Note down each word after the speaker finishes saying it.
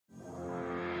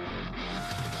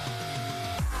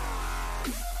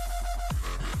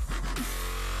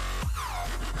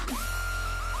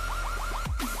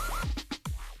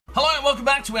welcome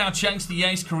back to our Chase the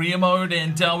Ace career mode,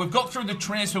 and we've got through the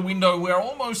transfer window. We're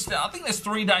almost, I think there's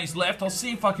 3 days left. I'll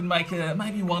see if I can make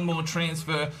maybe one more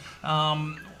transfer.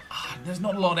 There's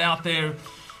not a lot out there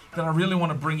that I really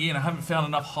want to bring in. I haven't found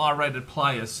enough high-rated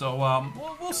players, so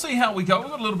we'll see how we go. We've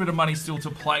got a little bit of money still to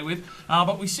play with,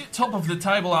 but we sit top of the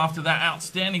table after that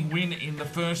outstanding win in the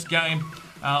first game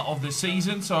of the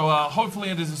season. So hopefully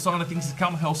it is a sign of things to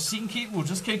come. Helsinki, we'll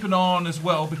just keep an eye on as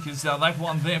well, because they've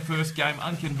won their first game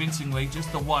unconvincingly,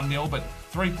 just a 1-0, but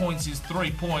 3 points is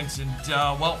 3 points, and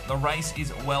well, the race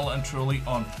is well and truly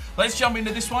on. Let's jump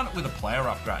into this one with a player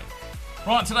upgrade.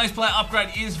 Right, today's player upgrade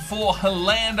is for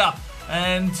Hollander.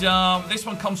 And this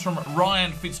one comes from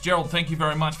Ryan Fitzgerald. Thank you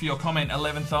very much for your comment.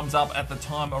 11 thumbs up at the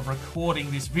time of recording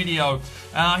this video.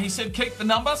 He said keep the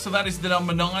number, so that is the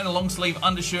number 9. A long sleeve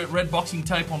undershirt, red boxing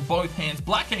tape on both hands,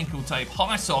 black ankle tape,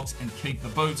 high socks, and keep the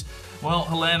boots. Well,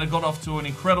 Hollander got off to an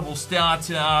incredible start.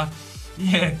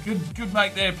 Yeah, good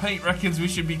mate there. Pete reckons we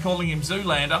should be calling him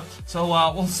Zoolander. So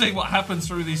we'll see what happens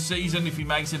through this season if he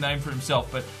makes a name for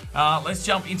himself. But let's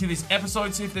jump into this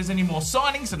episode, see if there's any more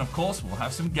signings, and of course we'll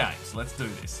have some games. Let's do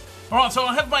this. Alright, so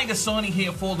I have made a signing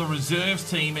here for the reserves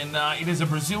team, and it is a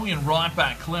Brazilian right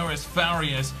back, Clarice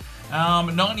Farias.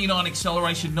 99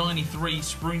 acceleration, 93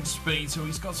 sprint speed, so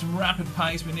he's got some rapid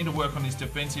pace. We need to work on his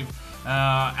defensive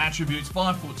attributes.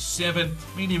 5'7",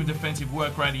 medium defensive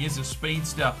work rate. He is a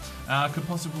speedster. Could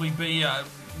possibly be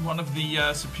one of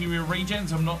the superior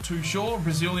regens. I'm not too sure.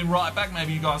 Brazilian right back.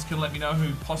 Maybe you guys can let me know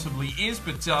who possibly is,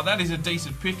 but that is a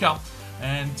decent pickup,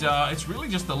 and it's really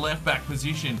just the left back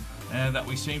position that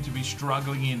we seem to be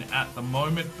struggling in at the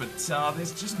moment, but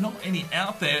there's just not any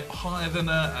out there higher than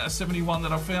a 71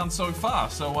 that I've found so far.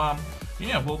 So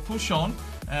yeah, we'll push on.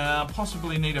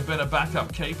 Possibly need a better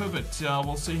backup keeper, but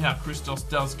we'll see how Christos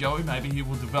does go. Maybe he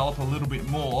will develop a little bit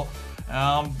more.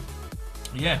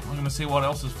 Yeah, I'm going to see what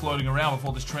else is floating around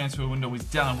before this transfer window is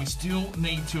done. We still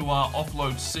need to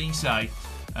offload Cisse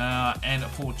and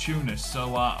Fortunas,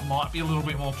 so might be a little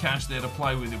bit more cash there to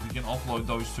play with if we can offload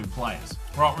those 2 players.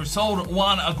 Right, we've sold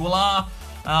Juan Aguilar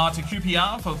to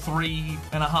QPR for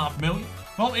 $3.5 million.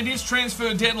 Well, it is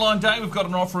transfer deadline day. We've got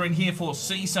an offer in here for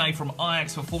Cisse from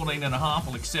Ajax for $14.5.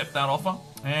 We'll accept that offer.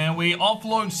 And we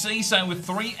offload Cisse with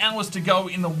 3 hours to go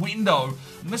in the window.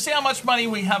 Let's see how much money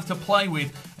we have to play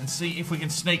with and see if we can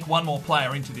sneak one more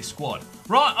player into this squad.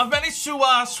 Right, I've managed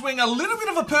to swing a little bit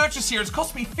of a purchase here. It's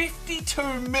cost me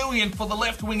 $52 million for the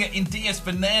left winger in Dias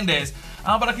Fernandez.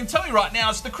 But I can tell you right now,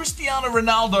 it's the Cristiano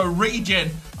Ronaldo regen.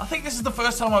 I think this is the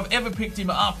first time I've ever picked him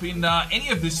up in any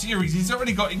of the series. He's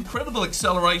already got incredible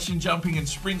acceleration, jumping, and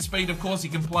sprint speed. Of course, he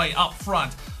can play up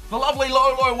front. The lovely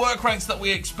low work rates that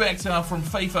we expect from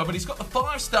FIFA, but he's got the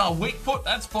 5-star weak foot,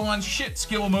 that's fine. Shit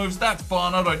skill moves, that's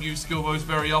fine. I don't use skill moves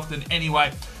very often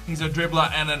anyway. He's a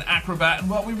dribbler and an acrobat, and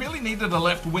well, we really needed a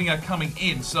left winger coming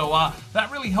in, so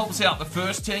that really helps out the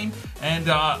first team, and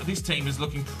this team is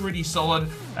looking pretty solid.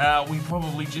 We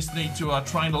probably just need to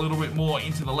train a little bit more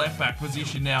into the left back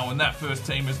position now, and that first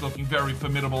team is looking very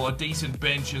formidable. A decent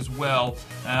bench as well,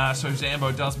 so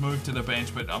Zambo does move to the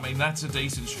bench, but I mean, that's a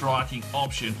decent striking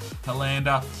option.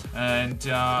 Hollander and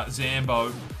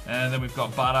Zambo, and then we've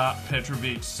got Butter,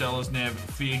 Petrovic, Selesnev,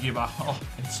 Feargiver. Oh,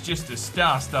 it's just a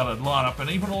star-studded lineup, and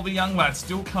even all the young lads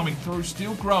still coming through,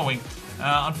 still growing.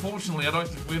 Unfortunately, I don't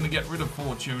think we're going to get rid of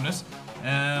Fortunas.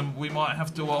 We might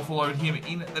have to offload him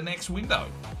in the next window.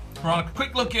 Right, a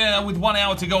quick look with 1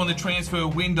 hour to go in the transfer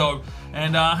window,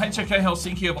 and HJK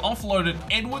Helsinki have offloaded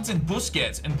Edwards and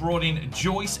Busquets and brought in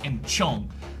Joyce and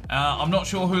Chong. I'm not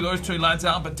sure who those 2 lads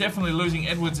are, but definitely losing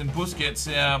Edwards and Busquets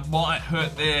might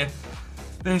hurt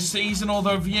their season,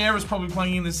 although Vieira's probably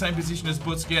playing in the same position as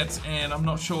Busquets, and I'm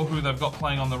not sure who they've got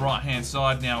playing on the right-hand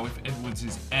side now if Edwards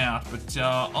is out. But,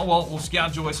 oh well, we'll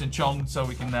scout Joyce and Chong so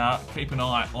we can keep an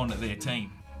eye on their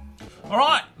team.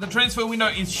 Alright, the transfer window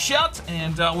is shut,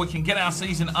 and we can get our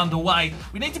season underway.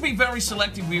 We need to be very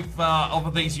selective with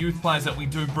of these youth players that we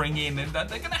do bring in, and they're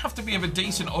going to have to be of a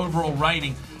decent overall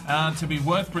rating to be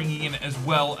worth bringing in, as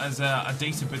well as a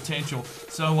decent potential.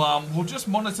 So we'll just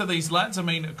monitor these lads. I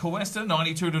mean, Cuesta,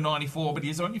 92 to 94, but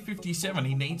he's only 57.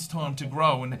 He needs time to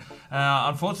grow, and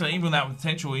unfortunately, even that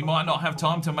potential, he might not have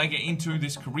time to make it into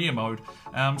this career mode.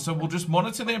 So we'll just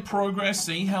monitor their progress,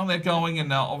 see how they're going,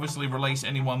 and obviously release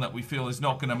anyone that we feel is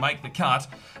not going to make the cut.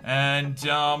 And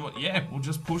yeah, we'll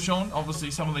just push on.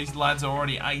 Obviously, some of these lads are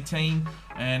already 18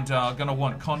 and going to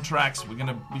want contracts. We're going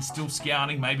to be still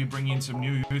scouting, maybe bring in some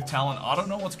new youth talent. I don't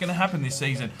know what's going to happen this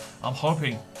season. I'm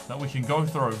hoping that we can go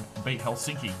through and beat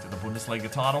Helsinki to the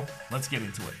Bundesliga title. Let's get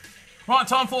into it. Right,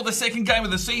 time for the second game of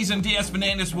the season. Diaz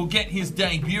Fernandez will get his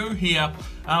debut here.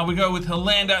 We go with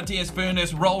Holanda, Diaz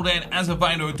Fernandez, Roldan,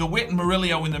 Azevedo, DeWitt and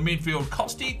Murillo in the midfield,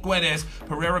 Costi, Guedes,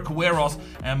 Pereira, Cueros,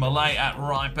 and Malay at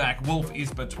right back. Wolf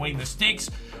is between the sticks.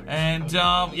 And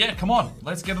yeah, come on,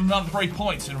 let's get another 3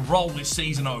 points and roll this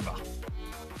season over.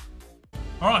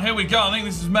 All right, here we go. I think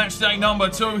this is match day number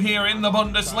 2 here in the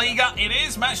Bundesliga. It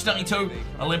is match day 2.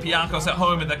 Olympiacos at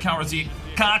home at the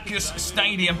Caracas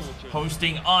Stadium,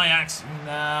 hosting Ajax.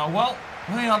 Well,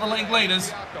 they are the league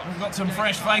leaders. We've got some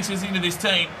fresh faces into this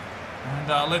team.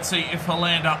 And let's see if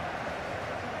Holanda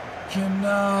can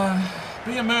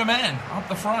be a merman up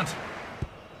the front.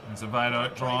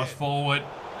 Azevedo drives forward,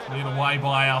 cleared away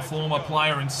by our former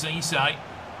player in Cisse.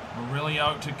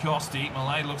 Murillo to Costi.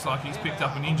 Malay looks like he's picked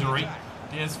up an injury.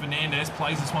 Diaz Fernandez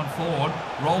plays this one forward.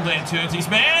 Roldan turns his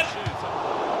man.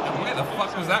 And where the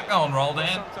fuck was that going,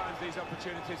 Roldan?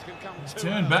 He's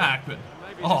turned back, but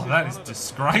oh, that is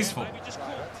disgraceful.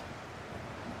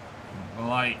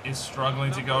 Malay is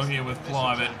struggling to go here with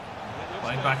Clivett.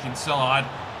 Played back inside.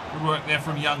 Good work there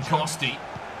from young Costi.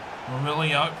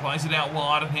 Murillo plays it out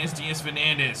wide, and here's Diaz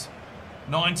Fernandez.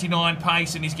 99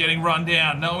 pace, and he's getting run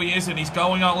down. No, he isn't. He's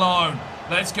going alone.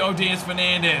 Let's go, Diaz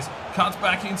Fernandez. Cuts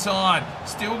back inside.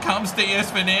 Still comes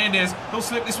Diaz Fernandez. He'll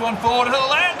slip this one forward.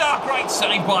 Holanda. Great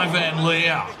save by Van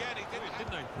Leer.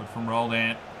 Good from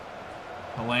Roldan.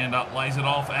 Holanda lays it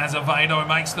off. Azevedo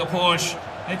makes the push.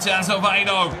 It's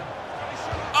Azevedo.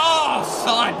 Oh,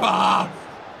 sidebar.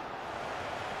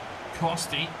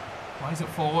 Costi plays it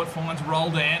forward. Finds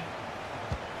Roldan.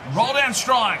 Roldan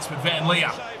strikes, but Van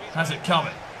Leer has it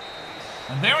covered.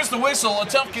 And there is the whistle. A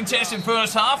tough contested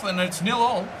first half, and it's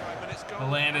 0-0.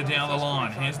 Holanda down the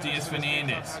line. Here's Diaz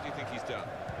Fernandez.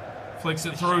 Flicks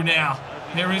it through now.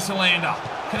 Here is Holanda.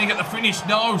 Can he get the finish?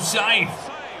 No, save.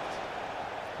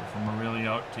 From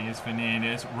Murillo, Diaz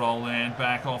Fernandez. Roldan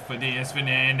back off for Diaz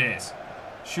Fernandez.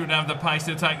 Should have the pace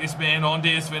to take this man on,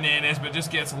 Diaz Fernandez, but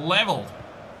just gets levelled.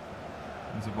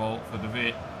 There's a ball for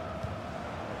DeWitt.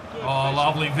 Oh,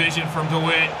 lovely vision from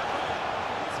DeWitt.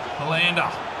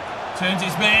 Holanda turns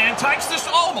his man, takes this.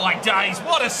 Oh my days,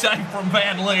 what a save from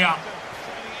Van Leer.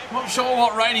 Not sure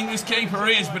what rating this keeper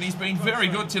is, but he's been very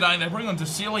good today. They bring on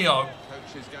Decilio.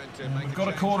 We've got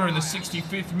a quarter in the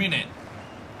 65th minute.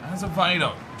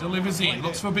 Azevedo delivers in,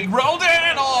 looks for big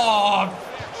Roldan. Oh,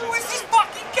 who is this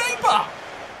fucking keeper?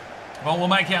 Well, we'll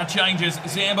make our changes.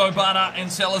 Zambo, Butter, and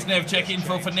Selesnev check in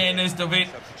for Fernandez, DeWitt,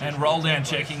 and Roldan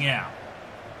checking out.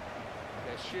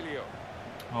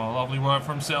 Oh, lovely work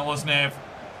from Selesnev.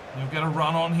 You'll get a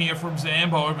run on here from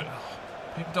Zambo, but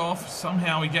picked off.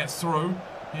 Somehow he gets through.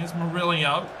 Here's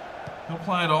Murillo. He'll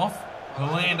play it off.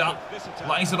 Holanda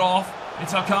lays it off. I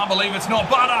can't believe it's not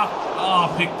Butter.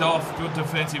 Oh, picked off. Good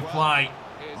defensive play.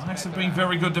 Ajax have been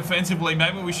very good defensively.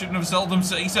 Maybe we shouldn't have sold them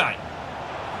Cisse.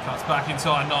 Cuts back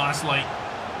inside nicely.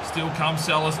 Still comes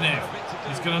Selesnev.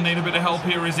 He's going to need a bit of help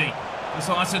here, is he?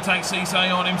 Decides to take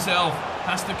Cisse on himself.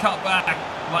 Has to cut back.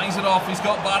 Lays it off. He's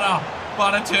got Butter.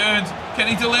 Butter turns. Can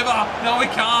he deliver? No, he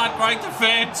can't. Great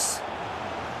defense.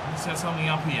 He set something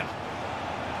up here.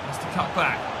 Has to cut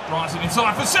back. Drives it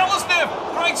inside for Selesnev.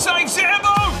 Great save,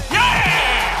 Zambo.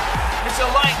 Yeah! It's a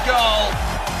late goal,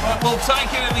 but we'll take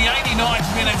it in the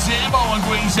 89th minute. Zambo and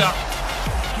Guiza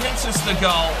gets us the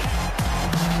goal.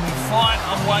 We fight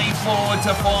a way forward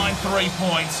to find 3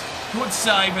 points. Good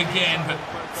save again, but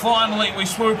finally we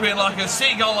swoop in like a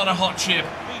seagull on a hot ship.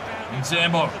 And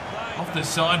Zambo, off the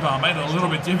sidebar, made it a little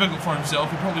bit difficult for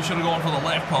himself. He probably should have gone for the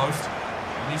left post.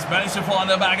 And he's managed to find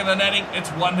the back of the netting. It's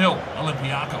 1-0,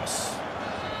 Olympiacos.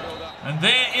 And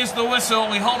there is the whistle.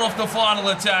 We hold off the final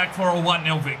attack for a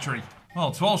 1-0 victory.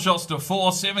 Well, 12 shots to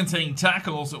 4, 17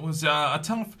 tackles. It was a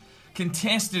tough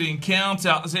contested encounter.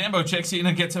 Zambo checks in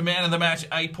and gets a man of the match,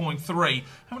 8.3.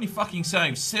 How many fucking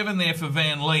saves? 7 there for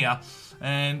Van Leer.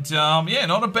 And, yeah,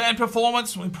 not a bad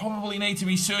performance. We probably need to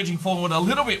be surging forward a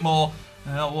little bit more.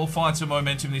 We'll find some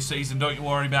momentum this season. Don't you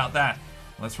worry about that.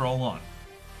 Let's roll on.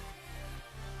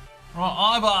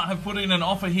 Right, Ibar have put in an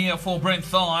offer here for Brent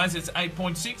Thies. It's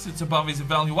 8.6. It's above his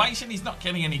evaluation. He's not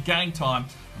getting any game time,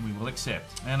 and we will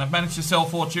accept. And I've managed to sell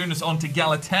Fortunas on to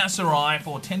Galatasaray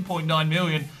for 10.9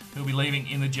 million. He'll be leaving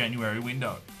in the January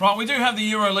window. Right, we do have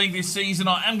the EuroLeague this season.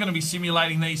 I am going to be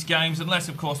simulating these games, unless,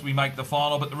 of course, we make the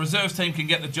final. But the reserves team can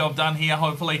get the job done here,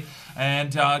 hopefully,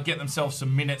 and get themselves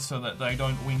some minutes so that they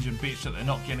don't whinge and bitch that they're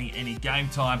not getting any game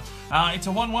time. It's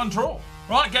a 1-1 draw.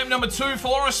 Right, game number 2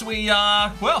 for us. We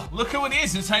well, look who it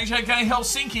is. It's HJK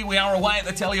Helsinki. We are away at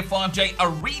the Telia 5J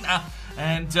Arena.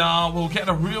 And we'll get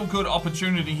a real good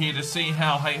opportunity here to see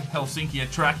how Helsinki are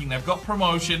tracking. They've got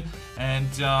promotion and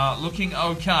looking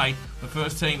okay. The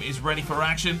first team is ready for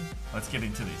action. Let's get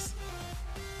into this.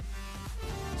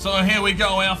 So here we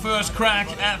go, our first crack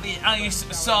at the ace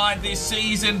side this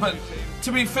season. But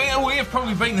to be fair, we have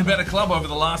probably been the better club over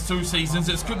the last 2 seasons.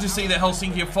 It's good to see that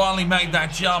Helsinki have finally made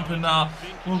that jump, and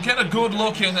we'll get a good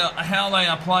look at how they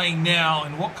are playing now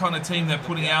and what kind of team they're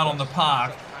putting out on the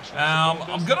park.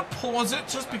 I'm going to pause it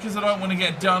just because I don't want to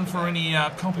get done for any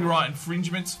copyright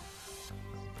infringements.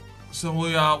 So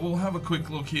we'll have a quick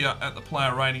look here at the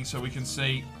player rating so we can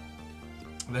see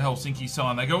the Helsinki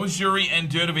side. They go with Juri and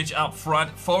Đurđević up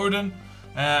front. Foden,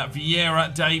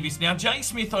 Vieira, Davies. Now, Jay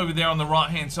Smith over there on the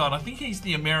right-hand side, I think he's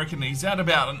the American. He's at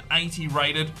about an 80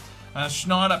 rated.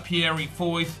 Schneider, Pieri,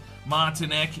 Foyth,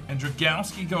 Martinek, and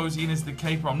Dragowski goes in as the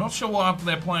keeper. I'm not sure why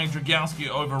they're playing Dragowski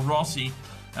over Rossi,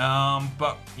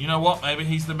 but you know what? Maybe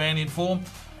he's the man in form.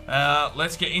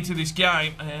 Let's get into this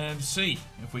game and see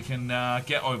if we can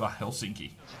get over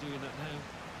Helsinki.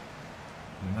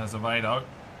 And Azevedo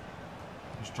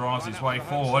just drives his way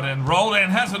forward, and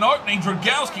Roldan has an opening.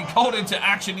 Dragowski called into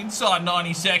action inside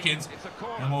 90 seconds,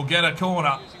 and we'll get a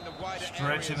corner.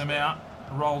 Stretching them out.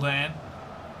 Roldan,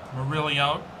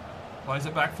 Murillo plays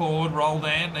it back forward.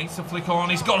 Roldan needs to flick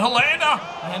on. He's got Hollander,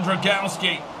 and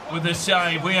Dragowski with the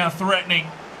save. We are threatening.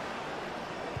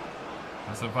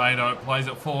 Azevedo plays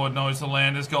it forward, knows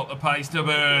Hollander's got the pace to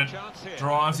burn.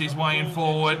 Drives his way in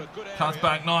forward, cuts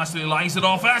back nicely, lays it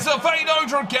off. Azevedo,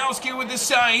 Dragowski with the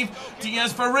save.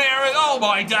 Diaz Ferreira, oh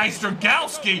my days,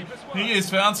 Dragowski. He has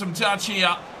found some touch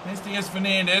here. There's Diaz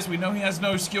Fernandez, we know he has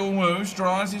no skill moves.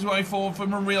 Drives his way forward for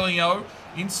Murillo.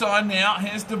 Inside now,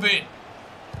 here's David.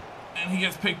 And he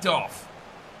gets picked off.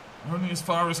 Only as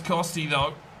far as Costi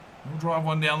though. We'll drive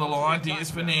one down the line.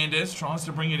 Diaz Fernandez tries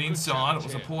to bring it inside. It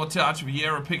was a poor touch.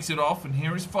 Vieira picks it off, and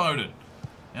here is Foden.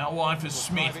 Out wide for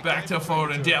Smith. Back to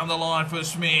Foden. Down the line for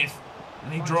Smith.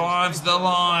 And he drives the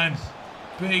line.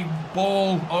 Big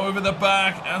ball over the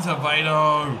back.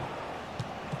 Azevedo.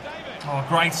 Oh,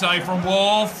 great save from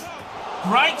Wolf.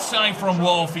 Great save from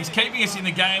Wolf. He's keeping us in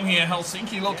the game here.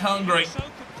 Helsinki look hungry.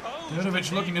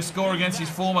 Đurđević looking to score against his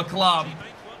former club.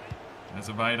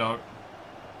 Azevedo.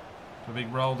 The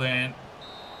big Roldan.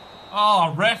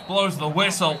 Oh, ref blows the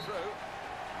whistle.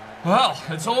 Well,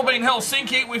 it's all been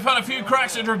Helsinki. We've had a few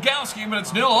cracks at Dragowski, but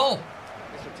it's 0-0.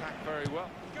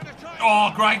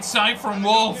 Oh, great save from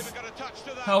Wolf.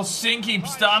 Helsinki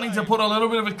starting to put a little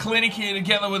bit of a clinic here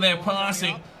together with their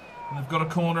passing. And they've got a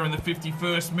corner in the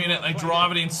 51st minute. They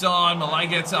drive it inside. Malay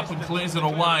gets up and clears it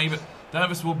away, but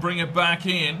Davis will bring it back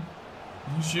in.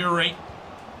 Juri.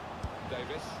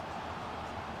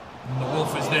 And the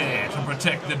Wolf is there to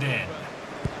protect the den.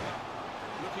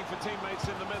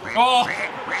 Oh,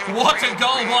 what a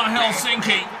goal by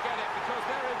Helsinki.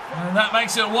 And that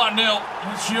makes it 1-0.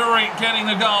 It's Juri getting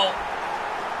the goal.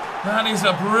 That is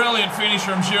a brilliant finish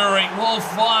from Juri. Wolf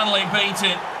finally beat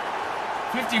it.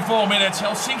 54 minutes.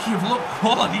 Helsinki have looked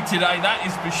quality today, that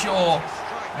is for sure.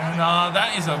 And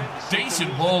that is a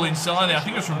decent ball inside there. I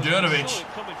think it's from Đurđević.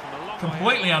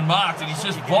 Completely unmarked, and he's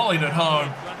just volleyed it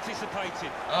home.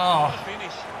 Oh,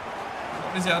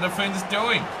 what is our defenders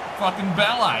doing? Fucking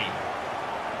ballet.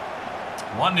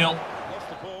 1-0.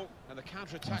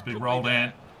 That's big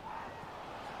Roldan.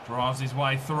 Drives his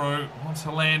way through. Wants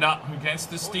Hollander, who gets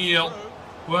the steal.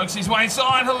 Works his way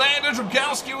inside. Hollander,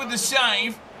 Dragowski with the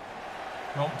save.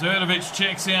 Well, Đurđević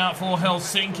checks out for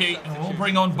Helsinki, and we'll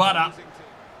bring on Butter.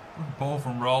 Good ball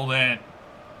from Roldan.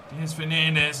 Here's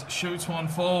Fernandez, shoots one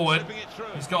forward.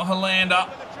 He's got Hollander.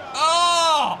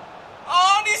 Oh!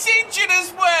 Oh, and he's injured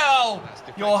as well!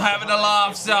 You're having a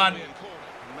laugh, son.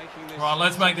 Right,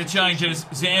 let's make the changes.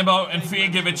 Zambo and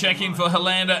Feargiver check in for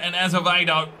Hollander and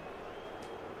Azevedo.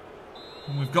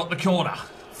 And we've got the corner.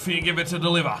 Feargiver to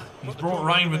deliver. He's brought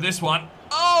rain with this one.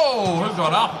 Oh, who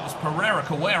got up? It was Pereira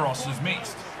Caweros who's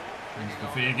missed. Here's the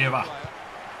Feargiver.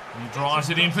 He drives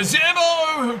it in for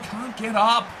Zambo, who can't get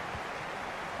up.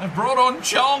 They've brought on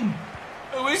Chong.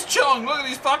 Who is Chong? Look at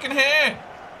his fucking hair.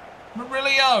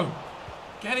 Murillo.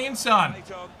 Get in, son.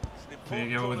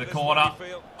 Feargiver with the corner.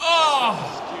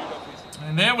 Oh!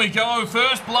 And there we go.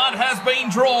 First blood has been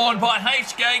drawn by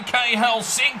HJK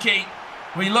Helsinki.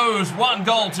 We lose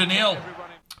 1-0.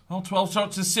 Well, 12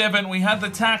 shots to 7. We had the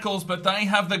tackles, but they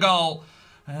have the goal.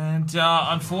 And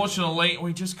unfortunately,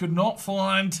 we just could not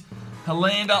find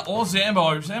Hollander or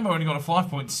Zambo. Zambo only got a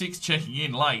 5.6 checking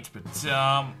in late, but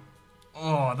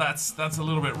oh, that's a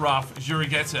little bit rough. Juri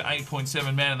gets an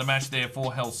 8.7 man in the match there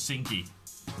for Helsinki.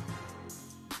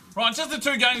 Right, just the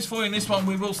 2 games for you in this one.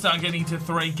 We will start getting to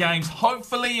 3 games,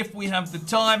 hopefully, if we have the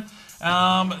time.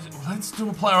 Let's do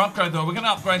a player upgrade though. We're going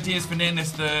to upgrade Diaz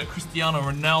Fernandez, the Cristiano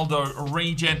Ronaldo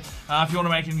regen. If you want to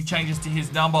make any changes to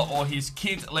his number or his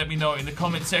kit, let me know in the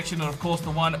comment section. And of course,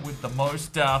 the one with the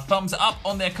most thumbs up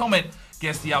on their comment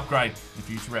gets the upgrade in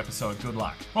future episode. Good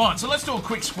luck. Right, so let's do a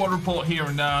quick squad report here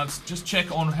and just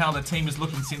check on how the team is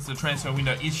looking since the transfer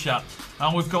window is shut.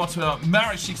 We've got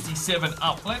Marriage 67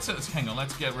 up. Let's hang on.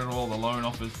 Let's get rid of all the loan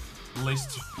offers.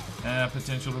 List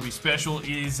potential to be special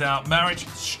is Marriage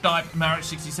Stipe, Marriage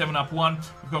 67 up 1.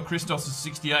 We've got Christos is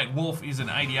 68, Wolf is an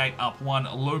 88 up 1,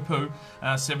 Lupu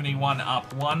 71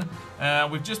 up 1.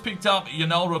 We've just picked up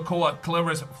Yanalra Core,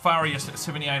 Cleveris Farias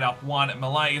 78 up 1,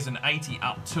 Malay is an 80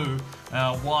 up 2,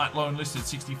 White Loan listed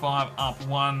 65 up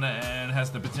 1 and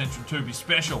has the potential to be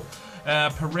special.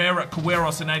 Pereira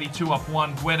Cueros an 82 up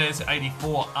 1, Guedes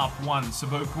 84 up 1,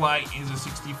 Sabukwe is a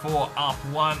 64 up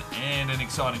 1 and an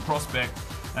exciting prospect.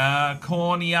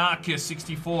 Korniak is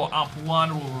 64 up 1,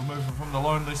 we'll remove him from the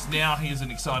loan list now, he is an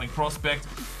exciting prospect.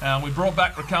 We brought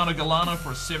back Ricardo Galano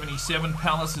for a 77,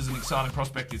 Palace is an exciting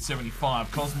prospect at 75,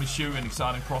 Cosmishu an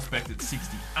exciting prospect at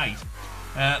 68.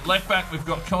 Left back, we've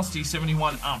got Costi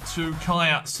 71 up 2,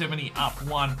 Kaya 70 up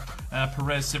 1,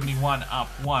 Perez 71 up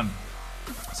 1.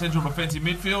 Central defensive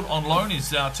midfield on loan is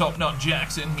Top Knot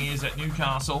Jackson. He is at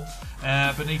Newcastle.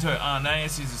 Benito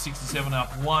Arnaez is a 67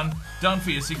 up 1.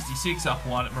 Dunphy is 66 up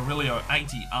 1. Murillo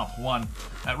 80 up 1.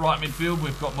 At right midfield,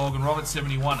 we've got Morgan Roberts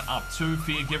 71 up 2.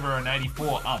 Feargiver an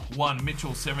 84 up 1.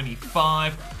 Mitchell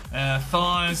 75.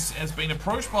 Thies has been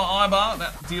approached by Ibar.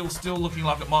 That deal's still looking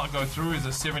like it might go through. Is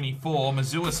a 74.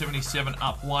 Mazua 77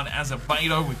 up 1.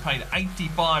 Azevedo, we paid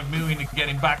 85 million to get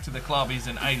him back to the club. He's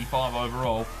an 85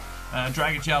 overall.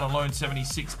 Dragic out on loan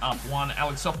 76 up 1.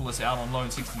 Alexopoulos out on loan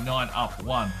 69 up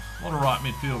 1. A lot of right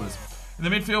midfielders. In the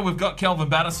midfield, we've got Calvin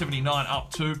Batter 79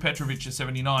 up 2. Petrovic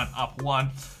 79 up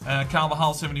 1.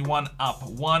 Carvajal 71 up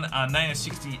 1. Arnea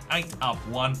 68 up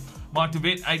 1. Mike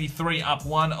DeVitt 83 up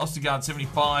 1. Ostergaard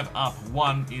 75 up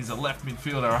 1 is a left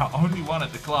midfielder, our only one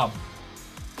at the club.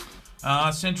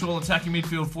 Central attacking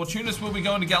midfield, Fortunas will be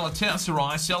going to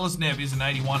Galatasaray. Selesnev is an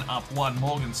 81 up 1.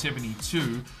 Morgan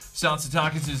 72.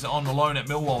 Startsatakis is on the loan at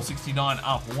Millwall, 69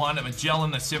 up 1.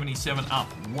 Magellan, a 77 up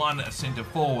 1 centre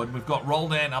forward. We've got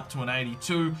Roldan up to an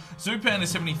 82. Zupan, a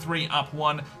 73 up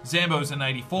 1. Zambo's an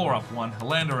 84 up 1.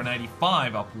 Hollander, an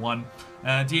 85 up 1.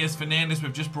 Diaz Fernandez,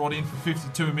 we've just brought in for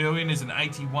 52 million, is an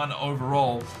 81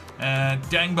 overall.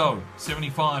 Dangbo,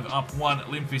 75 up 1.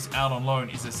 Limfis out on loan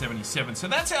is a 77. So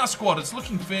that's our squad. It's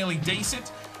looking fairly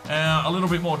decent. A little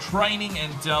bit more training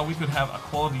and we could have a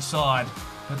quality side.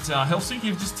 But Helsinki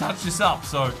have just touched us up,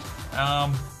 so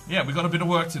yeah, we've got a bit of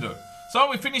work to do. So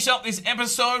we finish up this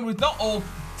episode with not all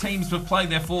teams have played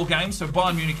their 4 games, so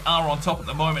Bayern Munich are on top at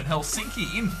the moment.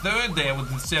 Helsinki in 3rd there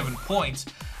with 7 points,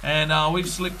 and we've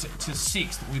slipped to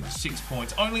 6th with 6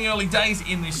 points. Only early days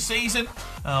in this season.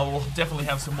 We'll definitely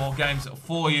have some more games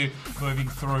for you moving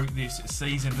through this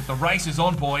season. But the race is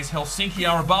on, boys. Helsinki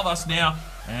are above us now.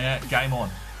 Game on.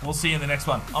 We'll see you in the next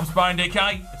one. I'm Sparring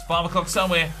DK. It's 5 o'clock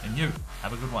somewhere, and you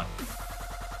have a good one.